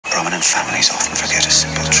Prominent families often forget a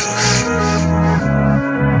simple truth.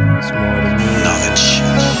 It's more than me. Knowledge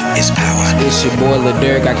is power. It's your boy Lil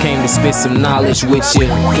Derik, I came to spit some knowledge with you.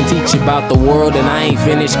 Can teach you about the world and I ain't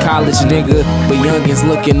finished college, nigga. But youngins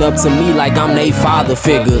looking up to me like I'm they father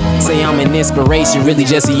figure. Say I'm an inspiration, really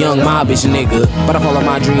just a young mobbish nigga. But I follow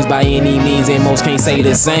my dreams by any means and most can't say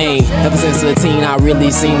the same. Ever since a teen I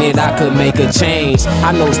really seen that I could make a change.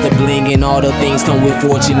 I know it's the bling and all the things come with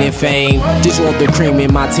fortune and fame. Just want the cream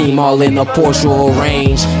in my team all in a Porsche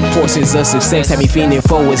range. Portions of success had me fiending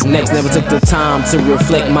for what's next. Never took the time to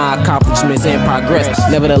reflect my accomplishments and progress.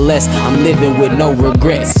 Nevertheless, I'm living with no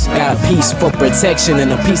regrets. Got a piece for protection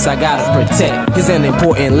and a piece I gotta protect. It's an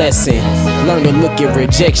important lesson. Learn to look at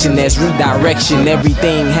rejection as redirection.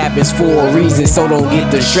 Everything happens for a reason, so don't get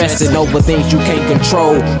distressing over things you can't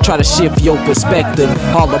control. Try to shift your perspective.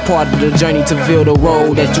 All a part of the journey to fill the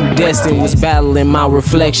road that you destined. Was battling my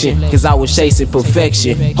reflection, cause I was chasing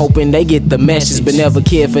perfection. Hoping they get the message, but never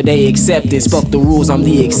cared for their acceptance. Fuck the rules, I'm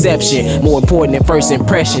the exception. More important than first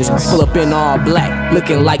impressions. Pull up in all black,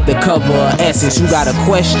 looking like the cover of Essence. You got a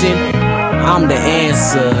question? I'm the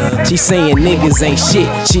answer. She saying niggas ain't shit,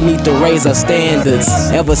 she need to raise her standards.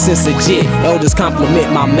 Ever since legit, elders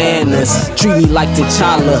compliment my manners. Treat me like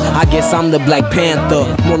T'Challa, I guess I'm the Black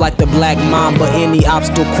Panther. More like the Black Mamba, any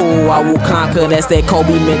obstacle I will conquer. That's that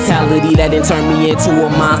Kobe mentality that done turned me into a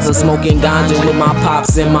monster. Smoking ganja with my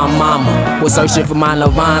pops and my mama. Was searching for my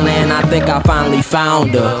nirvana and I think I finally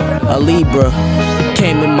found her. A Libra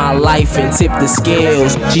came in my life and tipped the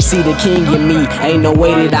scales. She see the king in me, ain't no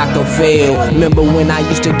way that I could fail. Remember when I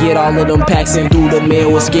used to get all of them packs and through the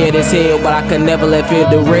mail. Was scared as hell, but I could never let fear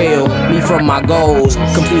derail me from my goals.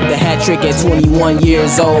 Complete the hat trick at 21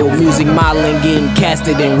 years old. Music modeling, getting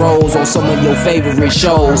casted in roles on some of your favorite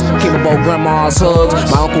shows. Came about grandma's hugs,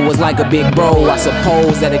 my uncle was like a big bro. I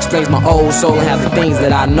suppose that explains my old soul and half the things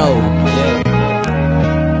that I know. Yeah,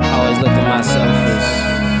 I always looked at myself as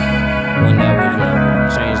one that would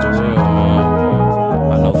change the world,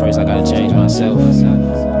 man. I know first I gotta change myself.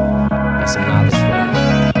 That's some knowledge.